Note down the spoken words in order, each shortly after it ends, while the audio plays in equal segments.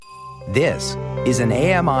This is an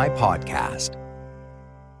AMI podcast.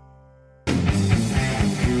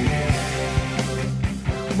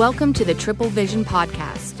 Welcome to the Triple Vision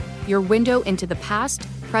Podcast, your window into the past,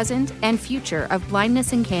 present, and future of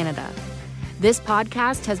blindness in Canada. This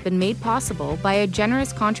podcast has been made possible by a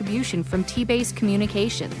generous contribution from T-Base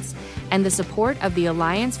Communications and the support of the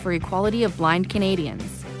Alliance for Equality of Blind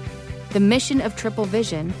Canadians. The mission of Triple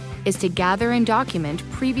Vision is to gather and document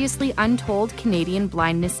previously untold Canadian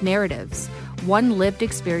blindness narratives, one lived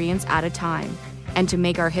experience at a time, and to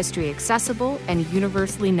make our history accessible and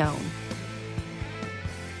universally known.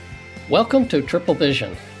 Welcome to Triple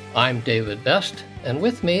Vision. I'm David Best, and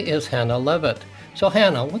with me is Hannah Levitt. So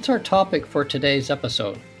Hannah, what's our topic for today's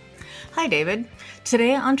episode? Hi, David.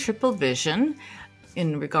 Today on Triple Vision,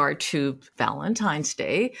 in regard to Valentine's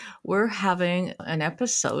Day, we're having an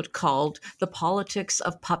episode called The Politics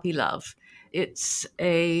of Puppy Love. It's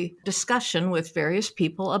a discussion with various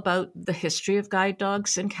people about the history of guide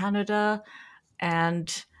dogs in Canada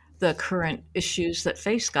and the current issues that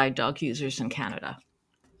face guide dog users in Canada.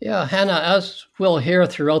 Yeah, Hannah, as we'll hear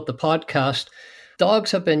throughout the podcast,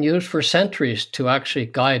 dogs have been used for centuries to actually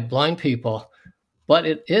guide blind people, but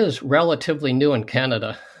it is relatively new in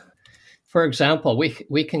Canada. For example,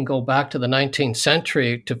 we can go back to the 19th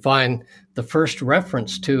century to find the first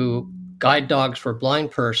reference to guide dogs for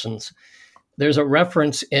blind persons. There's a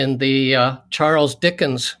reference in the Charles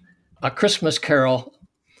Dickens A Christmas Carol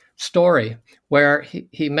story where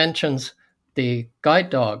he mentions the guide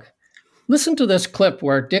dog. Listen to this clip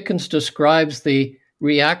where Dickens describes the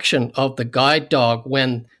reaction of the guide dog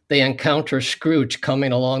when they encounter Scrooge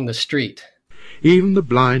coming along the street. Even the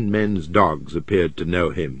blind men's dogs appeared to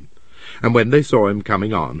know him, and when they saw him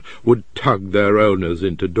coming on, would tug their owners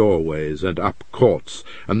into doorways and up courts,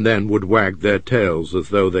 and then would wag their tails as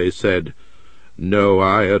though they said, "No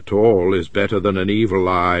eye at all is better than an evil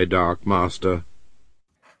eye, dark master."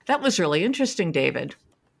 That was really interesting, David.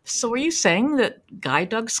 So are you saying that guide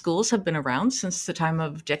dog schools have been around since the time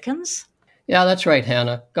of Dickens? Yeah, that's right,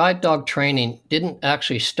 Hannah. Guide dog training didn't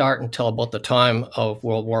actually start until about the time of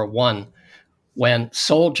World War I, when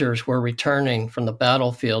soldiers were returning from the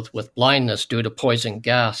battlefields with blindness due to poison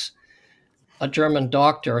gas. A German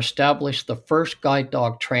doctor established the first guide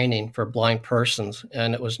dog training for blind persons,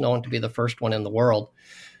 and it was known to be the first one in the world.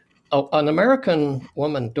 An American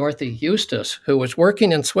woman, Dorothy Eustace, who was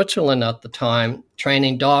working in Switzerland at the time,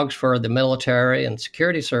 training dogs for the military and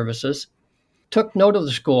security services, took note of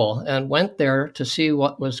the school and went there to see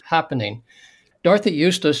what was happening. Dorothy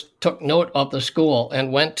Eustace took note of the school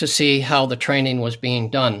and went to see how the training was being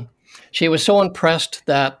done. She was so impressed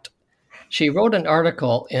that she wrote an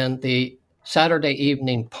article in the Saturday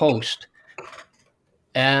Evening Post,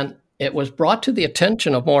 and it was brought to the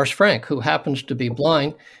attention of Morris Frank, who happens to be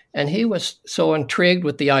blind, and he was so intrigued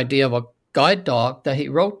with the idea of a guide dog that he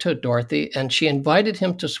wrote to Dorothy, and she invited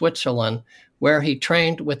him to Switzerland, where he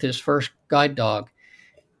trained with his first guide dog.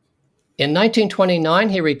 In 1929,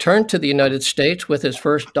 he returned to the United States with his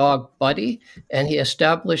first dog, Buddy, and he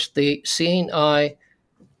established the Seeing Eye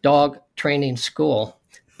Dog Training School.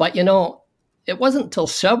 But, it wasn't until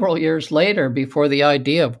several years later before the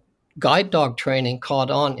idea of guide dog training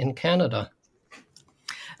caught on in Canada.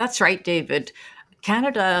 That's right, David.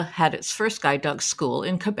 Canada had its first guide dog school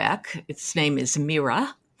in Quebec. Its name is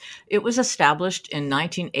MIRA. It was established in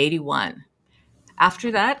 1981.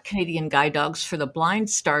 After that, Canadian Guide Dogs for the Blind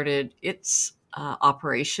started its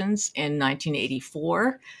operations in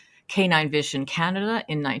 1984, Canine Vision Canada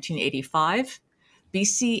in 1985,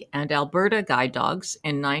 BC and Alberta Guide Dogs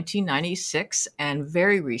in 1996, and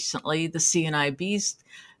very recently, the CNIB's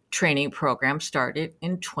training program started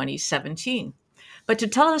in 2017. But to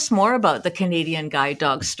tell us more about the Canadian Guide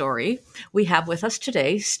Dog story, we have with us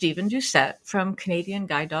today Stephen Doucette from Canadian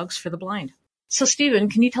Guide Dogs for the Blind. So, Stephen,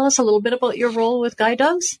 can you tell us a little bit about your role with guide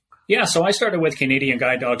dogs? Yeah, so I started with Canadian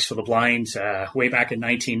Guide Dogs for the Blind way back in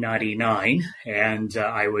 1999, and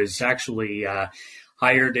I was actually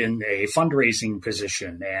hired in a fundraising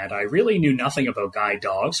position, and I really knew nothing about guide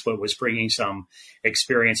dogs, but was bringing some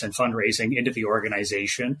experience in fundraising into the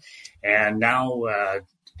organization. And now,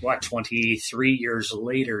 23 years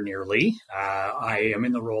later, nearly, I am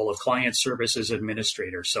in the role of client services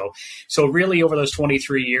administrator. So really over those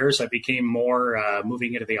 23 years, I became more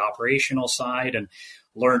moving into the operational side and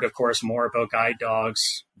learned, of course, more about guide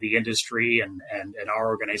dogs, the industry, and our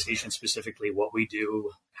organization specifically, what we do,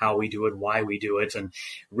 how we do it, why we do it. And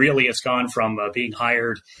really, it's gone from being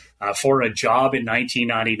hired for a job in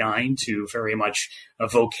 1999 to very much a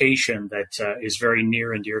vocation that is very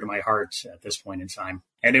near and dear to my heart at this point in time.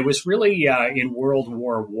 And it was really in World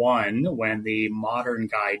War I when the modern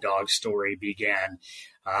guide dog story began.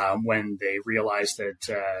 when they realized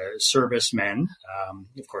that servicemen,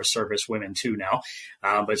 of course, service women too now,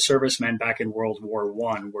 but servicemen back in World War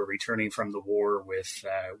I were returning from the war with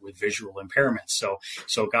visual impairments.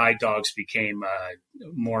 So guide dogs became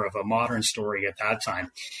more of a modern story at that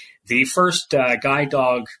time. The first guide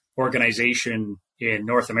dog organization in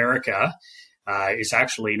North America is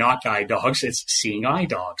actually not guide dogs, it's Seeing Eye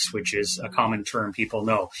Dogs, which is a common term people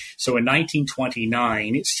know. So in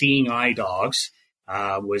 1929, Seeing Eye Dogs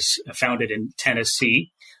was founded in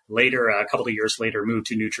Tennessee. Later, a couple of years later, moved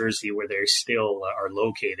to New Jersey, where they still are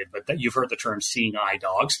located. But you've heard the term Seeing Eye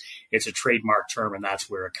Dogs. It's a trademark term, and that's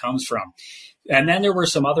where it comes from. And then there were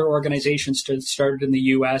some other organizations that started in the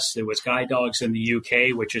U.S. There was Guide Dogs in the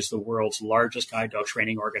U.K., which is the world's largest guide dog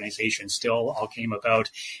training organization, still all came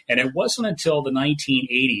about. And it wasn't until the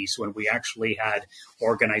 1980s when we actually had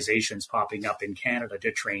organizations popping up in Canada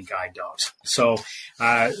to train guide dogs. So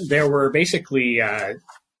there were basically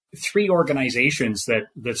three organizations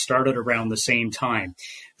that started around the same time.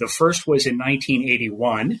 The first was in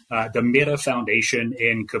 1981, the Mira Foundation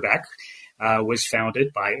in Quebec. Was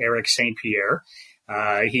founded by Eric St. Pierre.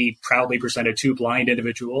 He proudly presented two blind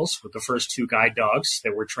individuals with the first two guide dogs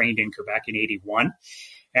that were trained in Quebec in 81.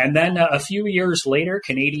 And then a few years later,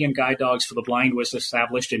 Canadian Guide Dogs for the Blind was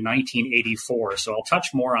established in 1984. So I'll touch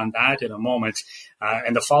more on that in a moment.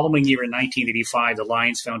 And the following year in 1985, the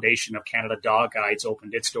Lions Foundation of Canada Dog Guides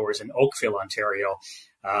opened its doors in Oakville, Ontario,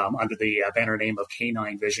 under the banner name of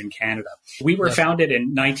Canine Vision Canada. We were founded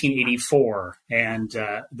in 1984, and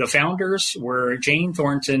the founders were Jane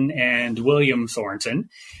Thornton and William Thornton.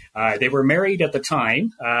 They were married at the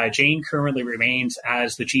time. Jane currently remains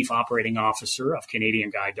as the Chief Operating Officer of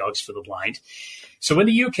Canadian Guide Dogs for the Blind. So in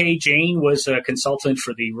the UK, Jane was a consultant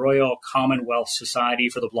for the Royal Commonwealth Society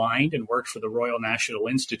for the Blind and worked for the Royal National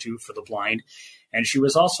Institute for the Blind. And she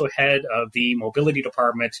was also head of the mobility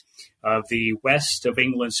department of the West of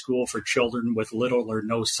England School for Children with Little or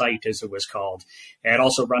No Sight, as it was called, and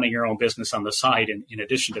also running her own business on the side in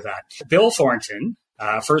addition to that. Bill Thornton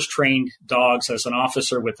first trained dogs as an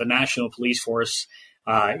officer with the National Police Force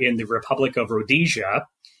in the Republic of Rhodesia.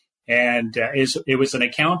 And it was an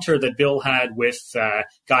encounter that Bill had with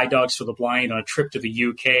Guide Dogs for the Blind on a trip to the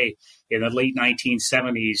UK in the late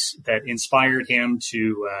 1970s that inspired him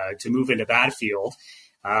to move into that field,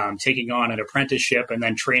 taking on an apprenticeship and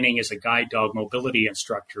then training as a guide dog mobility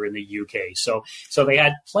instructor in the UK. So they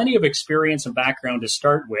had plenty of experience and background to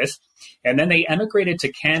start with. And then they emigrated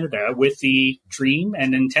to Canada with the dream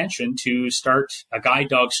and intention to start a guide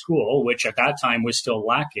dog school, which at that time was still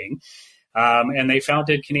lacking. And they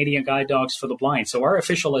founded Canadian Guide Dogs for the Blind. So our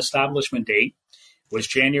official establishment date was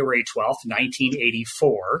January 12th,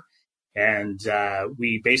 1984. And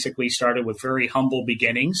we basically started with very humble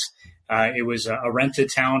beginnings. It was a rented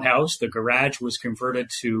townhouse. The garage was converted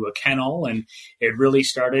to a kennel, and it really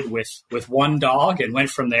started with one dog and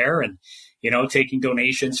went from there. And taking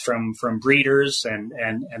donations from breeders and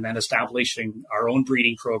then establishing our own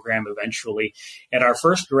breeding program eventually. And our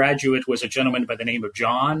first graduate was a gentleman by the name of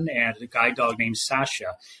John and a guide dog named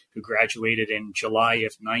Sasha, who graduated in July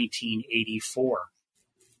of 1984.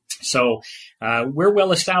 So we're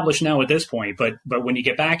well established now at this point, but when you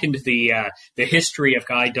get back into the history of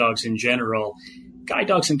guide dogs in general, guide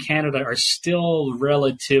dogs in Canada are still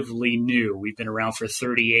relatively new. We've been around for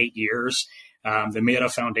 38 years. The Mira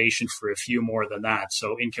Foundation for a few more than that.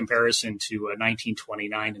 So in comparison to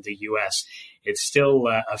 1929 in the U.S., it's still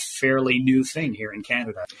a fairly new thing here in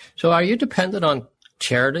Canada. So are you dependent on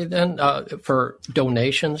charity then for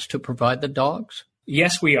donations to provide the dogs?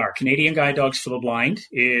 Yes, we are. Canadian Guide Dogs for the Blind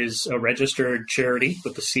is a registered charity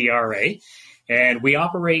with the CRA, and we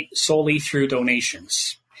operate solely through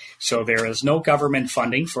donations. So there is no government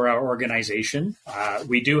funding for our organization.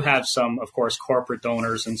 We do have some, of course, corporate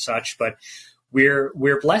donors and such, but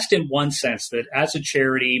we're blessed in one sense that as a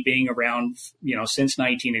charity being around, since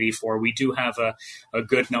 1984, we do have a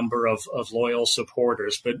good number of loyal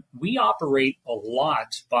supporters, but we operate a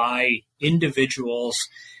lot by individuals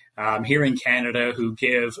here in Canada who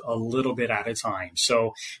give a little bit at a time.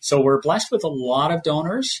 So we're blessed with a lot of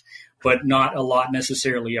donors, but not a lot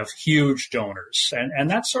necessarily of huge donors. And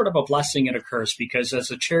that's sort of a blessing and a curse, because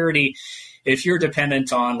as a charity, if you're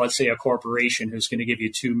dependent on, let's say, a corporation who's going to give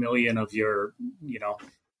you $2 million of your,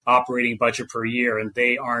 operating budget per year, and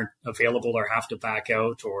they aren't available or have to back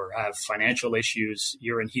out or have financial issues,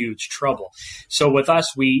 you're in huge trouble. So with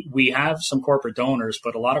us, we have some corporate donors,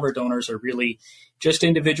 but a lot of our donors are really just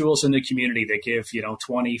individuals in the community that give, $20,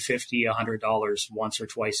 $50, $100 once or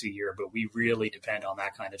twice a year, but we really depend on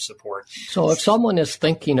that kind of support. So if someone is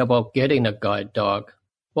thinking about getting a guide dog,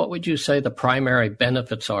 What would you say the primary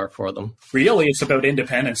benefits are for them? Really, it's about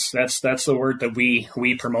independence. That's the word that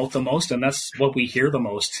we promote the most, and that's what we hear the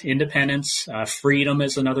most. Independence, freedom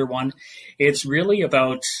is another one. It's really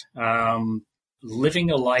about living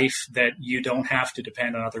a life that you don't have to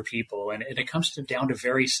depend on other people, and it comes down to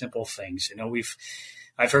very simple things. You know,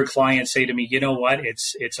 I've heard clients say to me, you know what,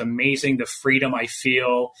 it's amazing the freedom I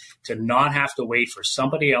feel to not have to wait for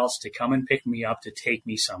somebody else to come and pick me up to take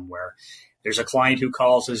me somewhere. There's a client who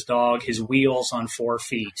calls his dog his wheels on 4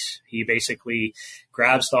 feet. He basically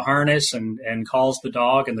grabs the harness and calls the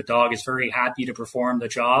dog, and the dog is very happy to perform the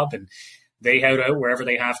job, and they head out wherever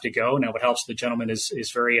they have to go. Now, what helps the gentleman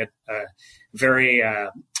is very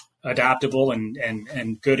adaptable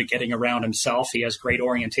and good at getting around himself. He has great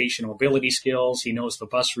orientation and mobility skills. He knows the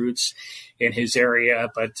bus routes in his area,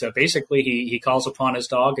 but basically he calls upon his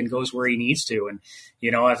dog and goes where he needs to. And, you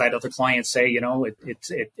know, I've had other clients say, you know,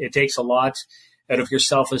 it takes a lot out of your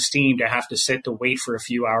self-esteem to have to wait for a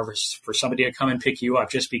few hours for somebody to come and pick you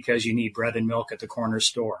up just because you need bread and milk at the corner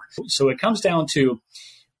store. So it comes down to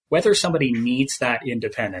whether somebody needs that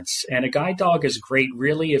independence. And a guide dog is great,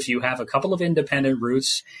 really, if you have a couple of independent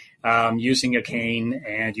routes using a cane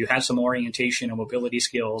and you have some orientation and mobility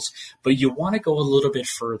skills, but you want to go a little bit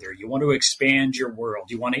further. You want to expand your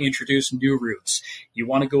world. You want to introduce new routes. You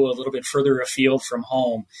want to go a little bit further afield from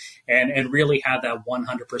home and really have that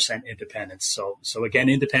 100% independence. So again,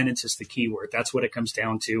 independence is the key word. That's what it comes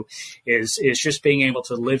down to, is just being able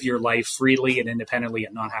to live your life freely and independently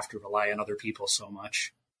and not have to rely on other people so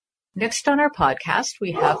much. Next on our podcast,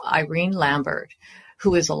 we have Irene Lambert,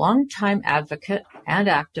 who is a longtime advocate and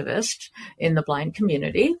activist in the blind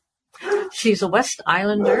community. She's a West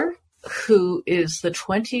Islander who is the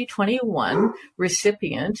 2021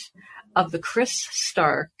 recipient of the Chris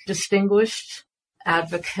Stark Distinguished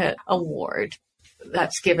Advocate Award.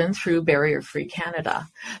 That's given through Barrier Free Canada.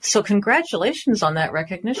 So congratulations on that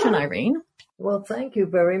recognition, Irene. Well, thank you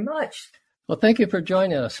very much. Well, thank you for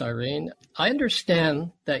joining us, Irene. I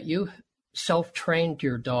understand that you self-trained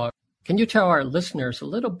your dog. Can you tell our listeners a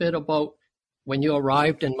little bit about when you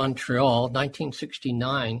arrived in Montreal,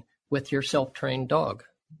 1969, with your self-trained dog?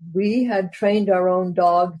 We had trained our own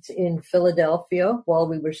dogs in Philadelphia while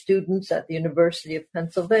we were students at the University of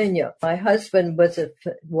Pennsylvania. My husband was a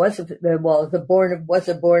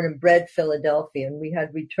born and bred Philadelphian. We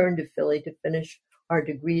had returned to Philly to finish our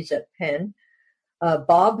degrees at Penn.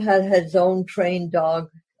 Bob had his own trained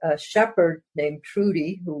dog, a shepherd named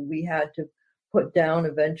Trudy, who we had to put down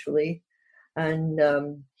eventually.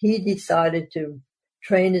 And he decided to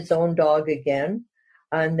train his own dog again.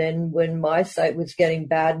 And then when my sight was getting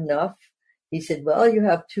bad enough, he said, well, you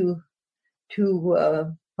have two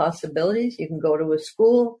possibilities. You can go to a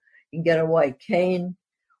school, you can get a white cane,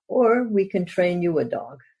 or we can train you a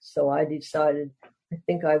dog. So I decided, I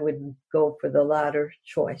think I would go for the latter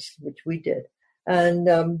choice, which we did.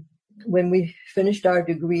 And when we finished our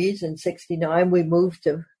degrees in 1969, we moved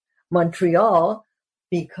to Montreal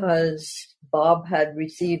because Bob had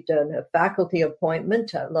received a faculty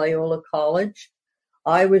appointment at Loyola College.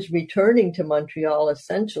 I was returning to Montreal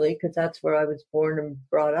essentially because that's where I was born and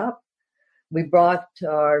brought up. We brought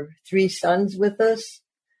our 3 sons with us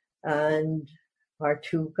and our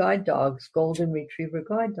 2 guide dogs, golden retriever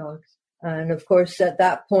guide dogs. And of course, at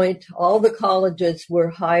that point, all the colleges were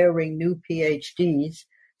hiring new PhDs.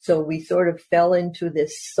 So we sort of fell into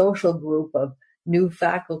this social group of new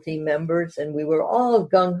faculty members, and we were all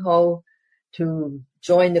gung-ho to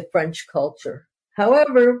join the French culture.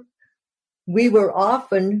 However, we were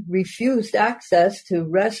often refused access to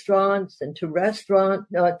restaurants and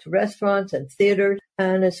and theaters,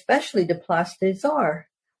 and especially to Place des Arts.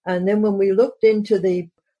 And then when we looked into the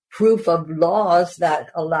proof of laws that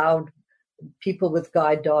allowed people with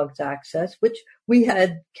guide dogs access, which we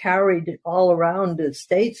had carried all around the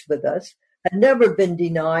States with us, had never been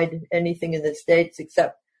denied anything in the States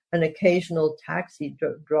except an occasional taxi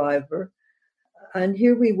driver. And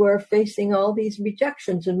here we were facing all these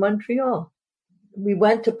rejections in Montreal. We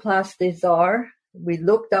went to Place des Arts, we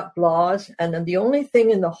looked up laws, and then the only thing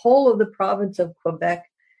in the whole of the province of Quebec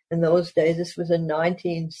in those days, this was in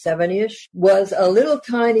 1970-ish, was a little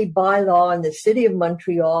tiny bylaw in the city of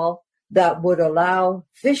Montreal that would allow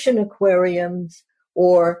fish in aquariums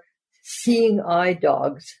or seeing eye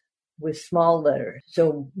dogs with small letters.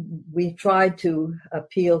 So we tried to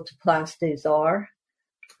appeal to Place des Arts.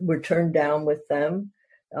 Were turned down with them.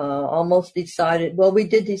 We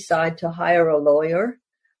did decide to hire a lawyer.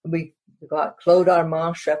 We got Claude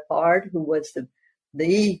Armand Shepard, who was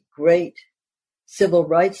the great civil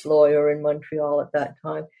rights lawyer in Montreal at that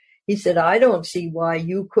time. He said, I don't see why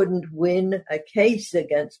you couldn't win a case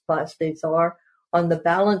against Place des Arts on the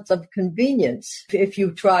balance of convenience. If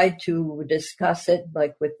you try to discuss it,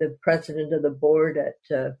 like with the president of the board at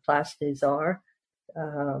Place des Arts,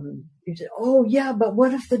 you say, oh yeah, but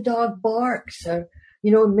what if the dog barks? Or,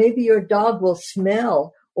 maybe your dog will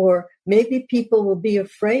smell, or maybe people will be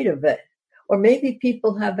afraid of it, or maybe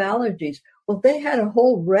people have allergies. Well, they had a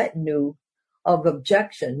whole retinue of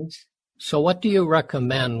objections. So what do you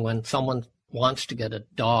recommend when someone wants to get a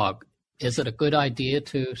dog? Is it a good idea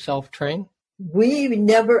to self-train? We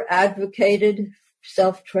never advocated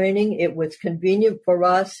self-training. It was convenient for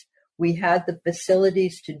us. We had the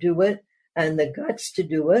facilities to do it and the guts to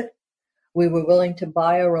do it. We were willing to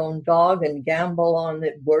buy our own dog and gamble on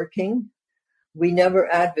it working. We never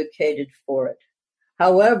advocated for it.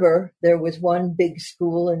 However, there was one big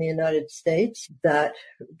school in the United States that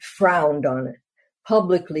frowned on it,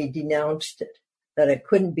 publicly denounced it, that it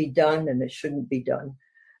couldn't be done and it shouldn't be done.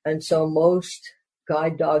 And so most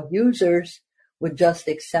guide dog users would just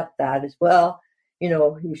accept that as well.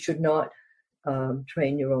 You should not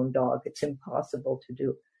train your own dog. It's impossible to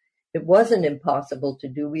do. It wasn't impossible to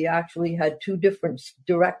do. We actually had two different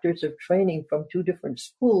directors of training from two different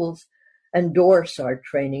schools endorse our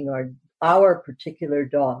training, our particular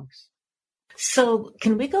dogs. So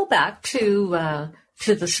can we go back to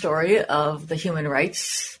the story of the human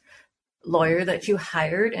rights lawyer that you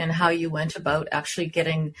hired and how you went about actually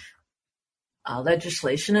getting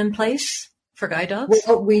legislation in place for guide dogs?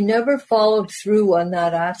 Well, we never followed through on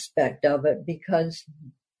that aspect of it because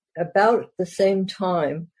about the same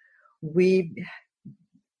time we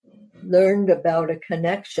learned about a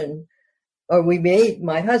connection, or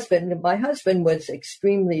my husband was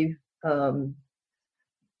extremely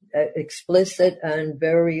explicit and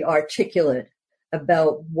very articulate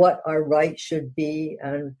about what our rights should be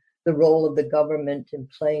and the role of the government in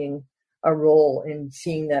playing a role in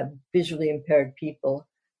seeing that visually impaired people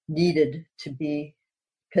needed to be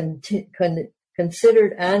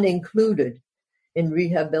considered and included in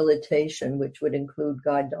rehabilitation, which would include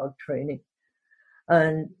guide dog training.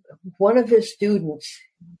 And one of his students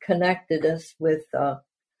connected us with a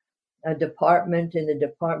department in the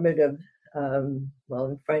Department of,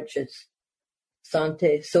 in French it's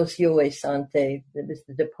Santé, Socio et Santé. It was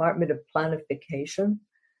the Department of Planification.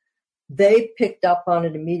 They picked up on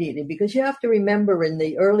it immediately because you have to remember in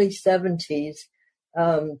the early 70s,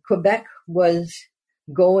 Quebec was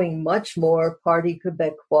going much more Parti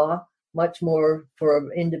Québécois, much more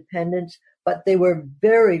for independence, but they were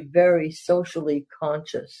very, very socially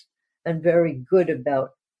conscious and very good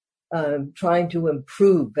about trying to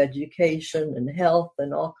improve education and health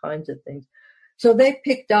and all kinds of things. So they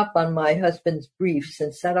picked up on my husband's briefs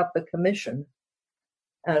and set up a commission.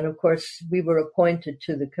 And of course, we were appointed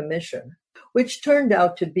to the commission, which turned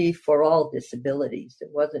out to be for all disabilities. It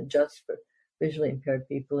wasn't just for visually impaired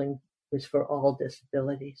people, it was for all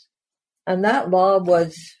disabilities. And that law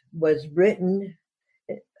was written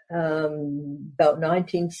about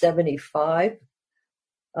 1975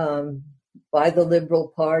 by the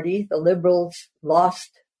Liberal Party. The Liberals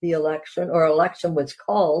lost the election, or election was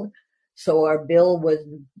called, so our bill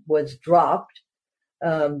was dropped.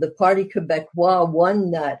 The Parti Québécois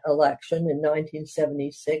won that election in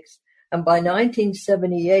 1976, and by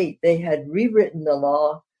 1978 they had rewritten the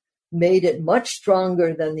law, made it much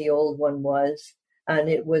stronger than the old one was, and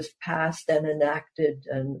it was passed and enacted,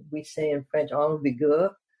 and we say in French, en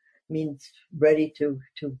vigueur, means ready to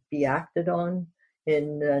be acted on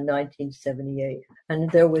in 1978. And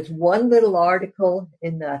there was one little article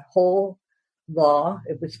in that whole law.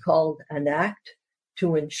 It was called An Act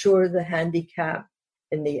to Ensure the Handicap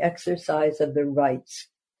in the Exercise of Their Rights.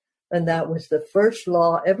 And that was the first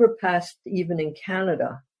law ever passed even in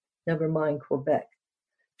Canada, never mind Quebec,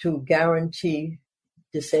 to guarantee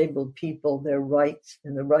disabled people their rights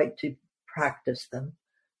and the right to practice them.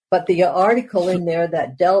 But the article in there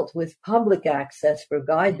that dealt with public access for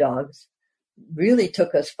guide dogs really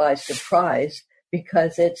took us by surprise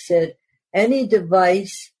because it said any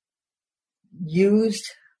device used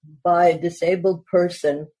by a disabled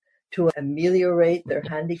person to ameliorate their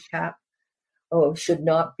handicap should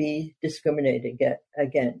not be discriminated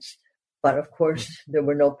against. But of course, there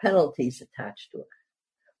were no penalties attached to it.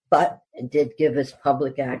 But it did give us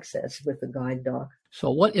public access with the guide dog.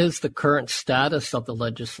 So what is the current status of the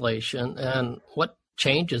legislation, and what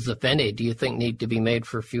changes, if any, do you think need to be made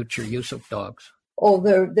for future use of dogs? Oh,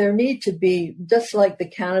 there need to be, just like the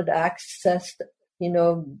Canada Access,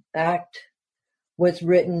 Act was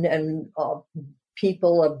written and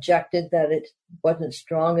people objected that it wasn't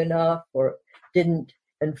strong enough or didn't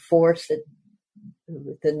enforce it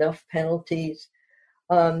with enough penalties.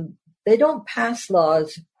 They don't pass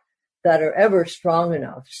laws that are ever strong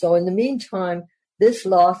enough. So in the meantime, This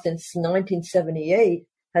law since 1978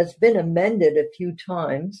 has been amended a few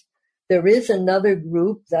times. There is another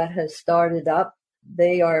group that has started up.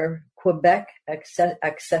 They are Quebec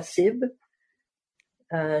Accessible,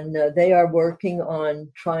 and they are working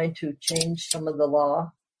on trying to change some of the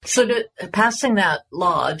law. So passing that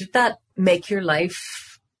law, did that make your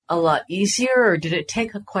life a lot easier, or did it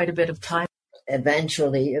take quite a bit of time?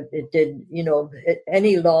 Eventually, it did.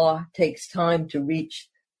 Any law takes time to reach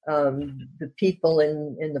the people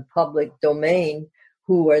in the public domain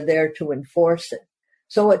who are there to enforce it.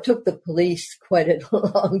 So it took the police quite a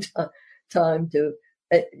long time to,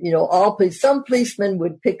 some policemen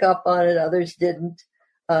would pick up on it, others didn't.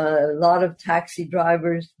 A lot of taxi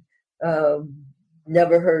drivers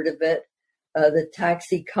never heard of it. The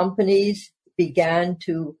taxi companies began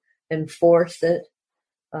to enforce it,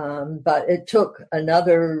 but it took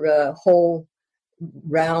another whole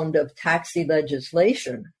round of taxi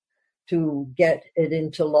legislation to get it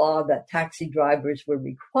into law that taxi drivers were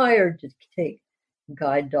required to take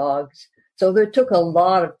guide dogs. So there took a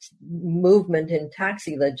lot of movement in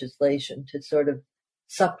taxi legislation to sort of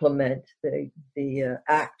supplement the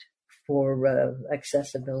act for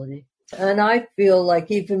accessibility. And I feel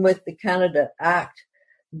like even with the Canada Act,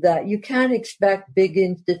 that you can't expect big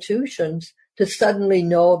institutions to suddenly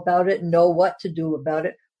know about it, know what to do about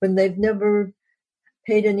it, when they've never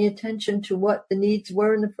paid any attention to what the needs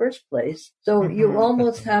were in the first place. So you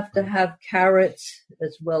almost have to have carrots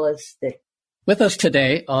as well as sticks. With us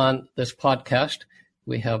today on this podcast,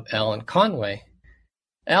 we have Alan Conway.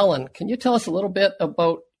 Alan, can you tell us a little bit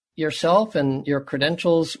about yourself and your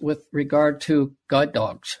credentials with regard to guide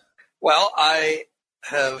dogs? Well, I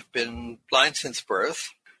have been blind since birth.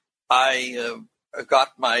 I got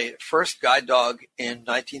my first guide dog in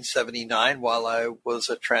 1979 while I was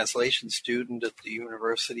a translation student at the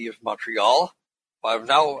University of Montreal.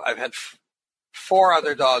 I've had 4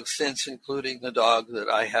 other dogs since, including the dog that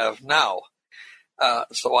I have now.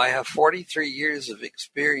 So I have 43 years of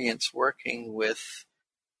experience working with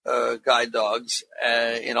guide dogs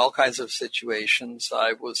in all kinds of situations.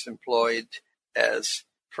 I was employed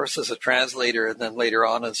first as a translator and then later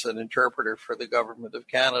on as an interpreter for the Government of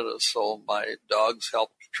Canada. So my dogs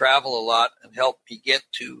helped me travel a lot and helped me get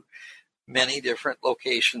to many different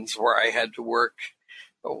locations where I had to work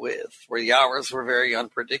where the hours were very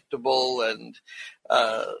unpredictable, and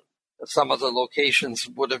some of the locations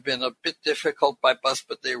would have been a bit difficult by bus,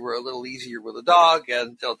 but they were a little easier with a dog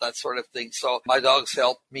and that sort of thing. So my dogs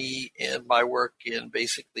helped me in my work in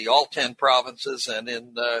basically all 10 provinces and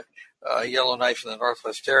in Yellowknife in the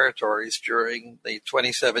Northwest Territories during the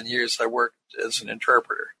 27 years I worked as an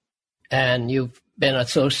interpreter. And you've been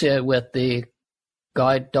associated with the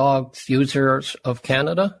Guide Dogs Users of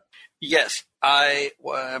Canada? Yes, I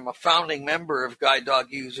am a founding member of Guide Dog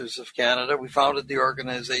Users of Canada. We founded the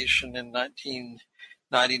organization in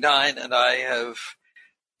 1999, and I have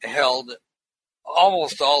held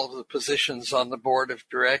almost all of the positions on the board of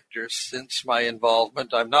directors since my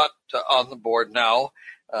involvement. I'm not on the board now.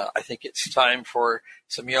 I think it's time for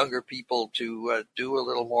some younger people to do a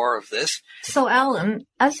little more of this. So, Alan,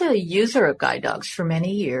 as a user of guide dogs for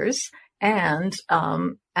many years and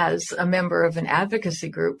as a member of an advocacy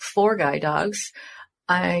group for guide dogs,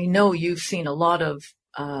 I know you've seen a lot of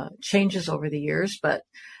changes over the years, but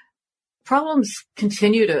problems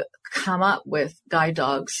continue to come up with guide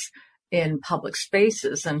dogs in public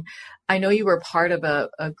spaces. And I know you were part of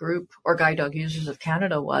a group, or Guide Dog Users of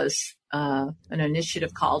Canada was an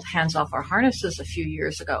initiative called Hands Off Our Harnesses a few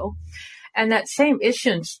years ago. And that same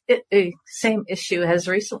issue has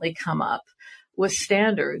recently come up with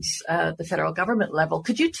standards at the federal government level.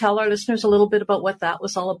 Could you tell our listeners a little bit about what that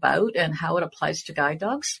was all about and how it applies to guide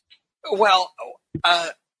dogs? Well,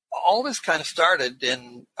 all this kind of started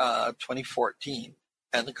in 2014.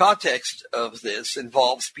 And the context of this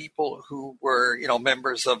involves people who were,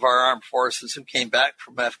 members of our armed forces who came back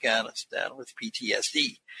from Afghanistan with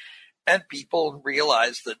PTSD. And people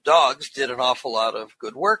realized that dogs did an awful lot of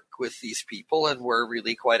good work with these people and were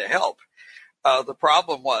really quite a help. The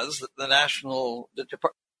problem was that the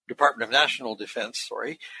Department of National Defense,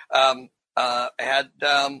 had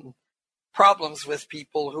problems with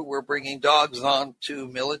people who were bringing dogs on to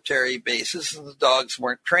military bases, and the dogs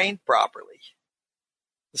weren't trained properly.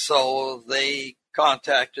 So they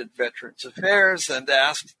contacted Veterans Affairs and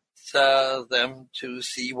asked them to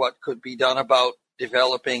see what could be done about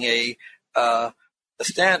developing a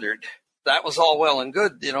standard. That was all well and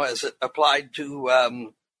good, as it applied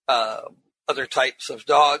to other types of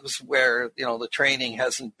dogs where, the training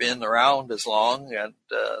hasn't been around as long and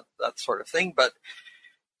that sort of thing. But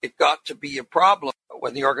it got to be a problem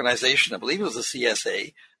when the organization, I believe it was the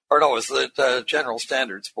CSA, or no, it was the General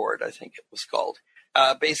Standards Board, I think it was called.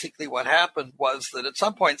 Basically what happened was that at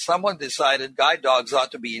some point someone decided guide dogs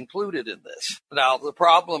ought to be included in this. Now, the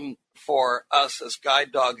problem for us as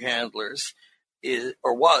guide dog handlers is,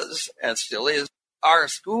 or was, and still is, our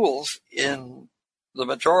schools in the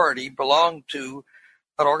majority belong to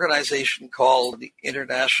an organization called the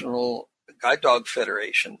International Guide Dog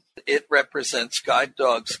Federation. It represents guide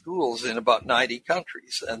dog schools in about 90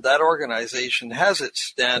 countries, and that organization has its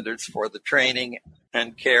standards for the training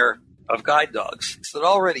and care of guide dogs that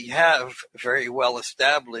already have very well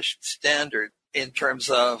established standard in terms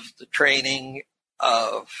of the training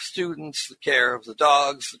of students, the care of the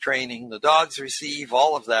dogs, the training the dogs receive.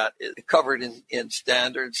 All of that is covered in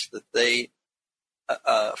standards that they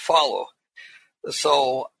follow.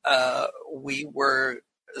 So we were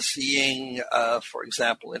seeing, for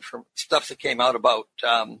example, stuff that came out about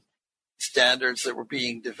standards that were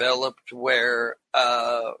being developed where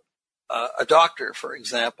a doctor, for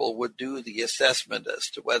example, would do the assessment as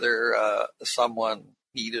to whether someone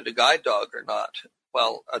needed a guide dog or not.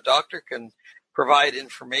 Well, a doctor can provide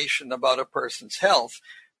information about a person's health,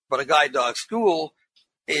 but a guide dog school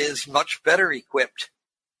is much better equipped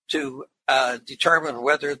to determine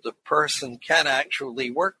whether the person can actually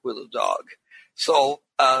work with a dog. So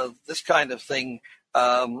this kind of thing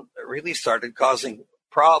really started causing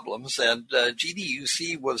problems, and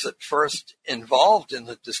GDUC was at first involved in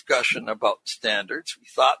the discussion about standards. We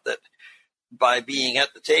thought that by being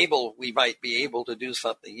at the table, we might be able to do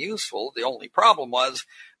something useful. The only problem was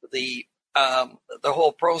the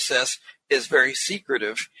whole process is very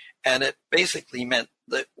secretive, and it basically meant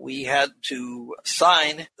that we had to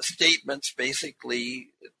sign statements basically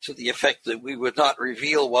to the effect that we would not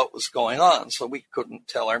reveal what was going on, so we couldn't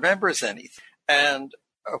tell our members anything. And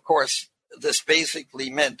of course, this basically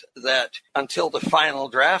meant that until the final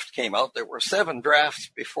draft came out, there were 7 drafts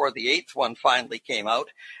before the 8th one finally came out.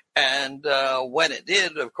 And when it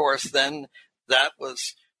did, of course, then that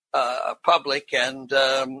was public, and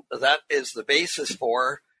that is the basis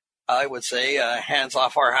for, I would say, hands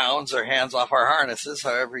off our hounds or hands off our harnesses,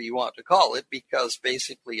 however you want to call it, because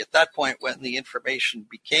basically at that point when the information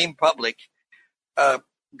became public,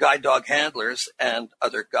 guide dog handlers and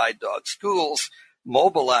other guide dog schools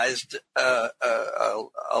mobilized a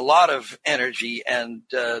lot of energy and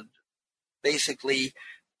basically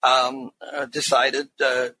decided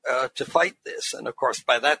to fight this. And of course,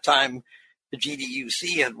 by that time, the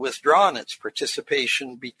GDUC had withdrawn its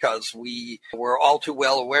participation because we were all too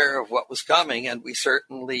well aware of what was coming, and we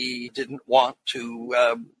certainly didn't want to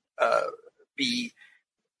be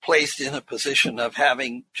placed in a position of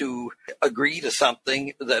having to agree to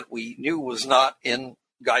something that we knew was not in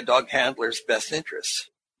guide dog handlers' best interests.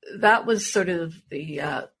 That was sort of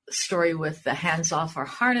the story with the hands off our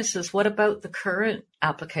harnesses. What about the current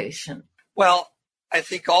application? Well, I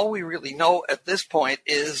think all we really know at this point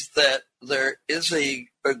is that there is a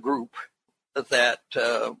group that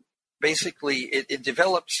basically it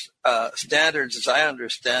develops standards, as I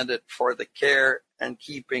understand it, for the care and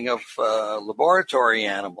keeping of laboratory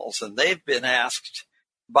animals. And they've been asked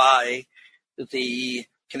by the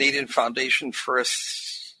Canadian Foundation for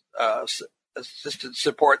Assisted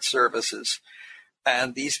Support Services.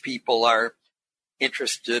 And these people are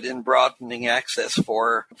interested in broadening access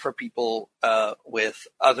for people with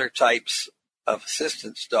other types of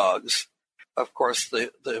assistance dogs. Of course,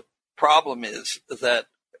 the problem is that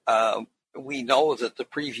we know that the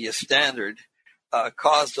previous standard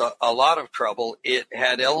caused a lot of trouble. It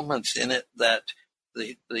had elements in it that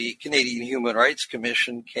the Canadian Human Rights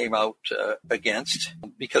Commission came out against,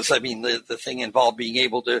 because, I mean, the thing involved being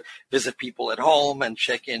able to visit people at home and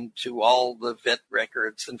check into all the vet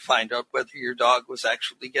records and find out whether your dog was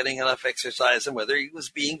actually getting enough exercise and whether he was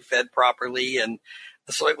being fed properly. And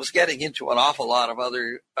so it was getting into an awful lot of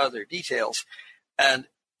other details. And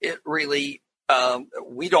it really,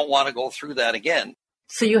 we don't want to go through that again.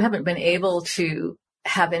 So you haven't been able to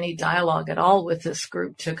have any dialogue at all with this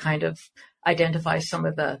group to kind of identify some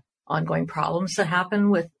of the ongoing problems that happen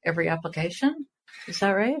with every application? Is that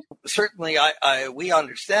right? Certainly, we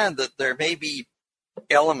understand that there may be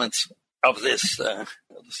elements of this,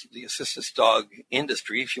 the assistance dog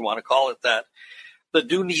industry, if you want to call it that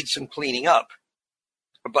do need some cleaning up.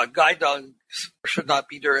 But guide dogs should not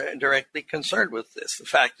be directly concerned with this. The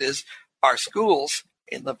fact is, our schools,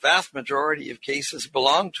 in the vast majority of cases,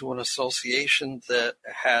 belong to an association that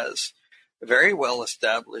has very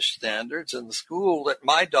well-established standards. And the school that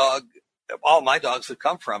all my dogs have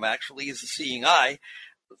come from, actually, is the Seeing Eye.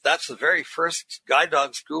 That's the very first guide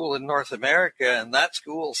dog school in North America, and that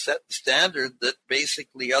school set the standard that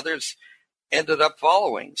basically others ended up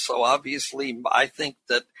following. So obviously, I think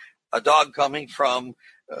that a dog coming from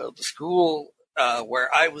the school where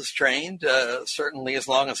I was trained, certainly as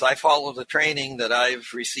long as I follow the training that I've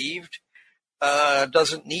received,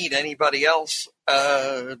 doesn't need anybody else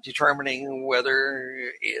determining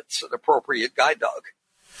whether it's an appropriate guide dog.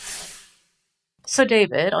 So,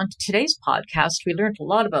 David, on today's podcast, we learned a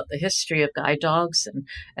lot about the history of guide dogs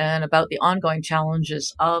and about the ongoing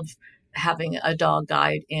challenges of having a dog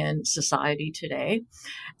guide in society today.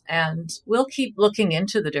 And we'll keep looking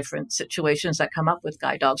into the different situations that come up with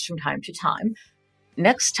guide dogs from time to time.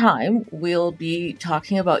 Next time, we'll be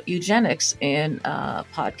talking about eugenics in a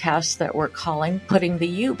podcast that we're calling Putting the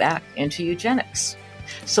U Back into Eugenics.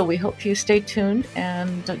 So we hope you stay tuned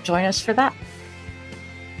and join us for that.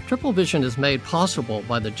 Triple Vision is made possible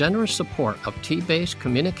by the generous support of T-Base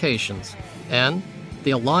Communications and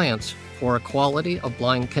the Alliance for Equality of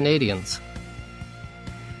Blind Canadians.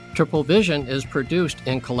 Triple Vision is produced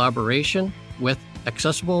in collaboration with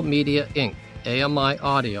Accessible Media Inc., AMI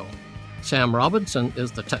Audio. Sam Robinson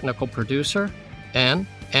is the technical producer, and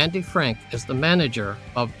Andy Frank is the manager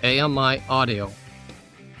of AMI Audio.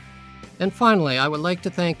 And finally, I would like to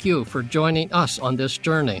thank you for joining us on this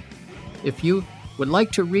journey. If you would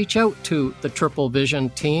like to reach out to the Triple Vision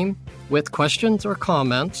team with questions or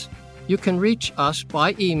comments, you can reach us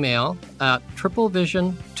by email at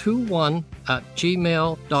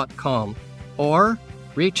triplevision21@gmail.com or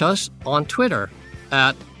reach us on Twitter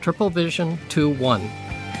at triplevision21.